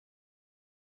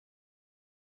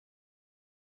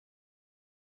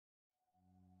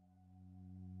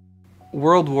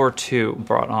World War II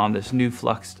brought on this new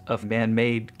flux of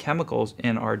man-made chemicals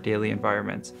in our daily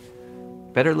environments.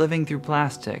 Better living through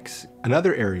plastics.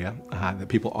 Another area that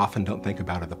people often don't think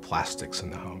about are the plastics in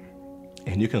the home.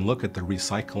 And you can look at the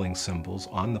recycling symbols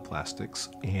on the plastics,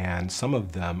 and some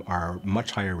of them are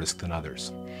much higher risk than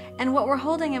others. And what we're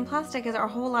holding in plastic is a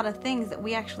whole lot of things that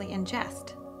we actually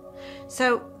ingest.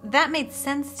 So that made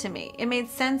sense to me. It made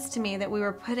sense to me that we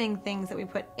were putting things that we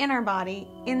put in our body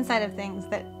inside of things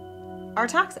that are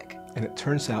toxic. And it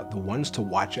turns out the ones to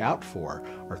watch out for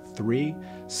are 3,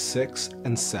 6,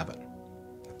 and 7.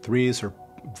 The 3s are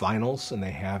vinyls, and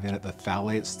they have in it the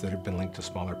phthalates that have been linked to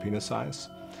smaller penis size.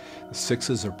 The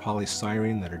 6s are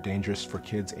polystyrene that are dangerous for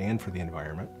kids and for the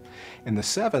environment. And the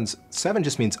 7s, 7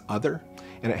 just means other,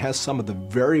 and it has some of the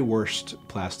very worst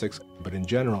plastics, but in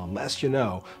general, unless you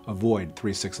know, avoid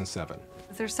 3, 6, and 7.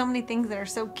 There's so many things that are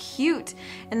so cute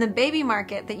in the baby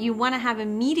market that you want to have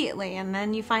immediately, and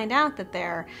then you find out that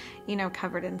they're,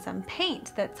 covered in some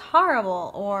paint that's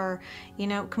horrible, or,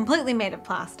 completely made of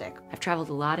plastic. I've traveled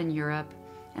a lot in Europe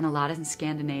and a lot in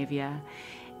Scandinavia,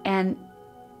 and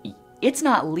it's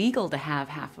not legal to have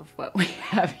half of what we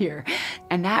have here.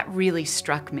 And that really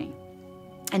struck me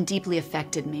and deeply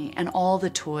affected me. And all the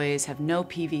toys have no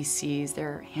PVCs.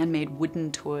 They're handmade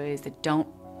wooden toys that don't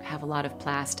have a lot of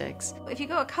plastics. If you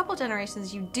go a couple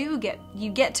generations, you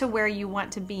get to where you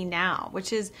want to be now,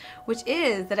 which is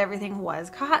that everything was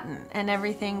cotton and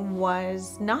everything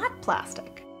was not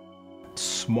plastic.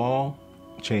 Small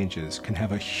changes can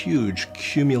have a huge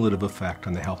cumulative effect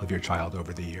on the health of your child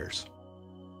over the years.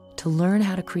 To learn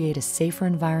how to create a safer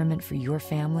environment for your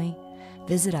family,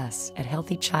 visit us at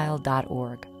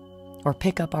healthychild.org or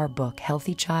pick up our book,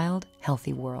 Healthy Child,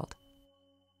 Healthy World.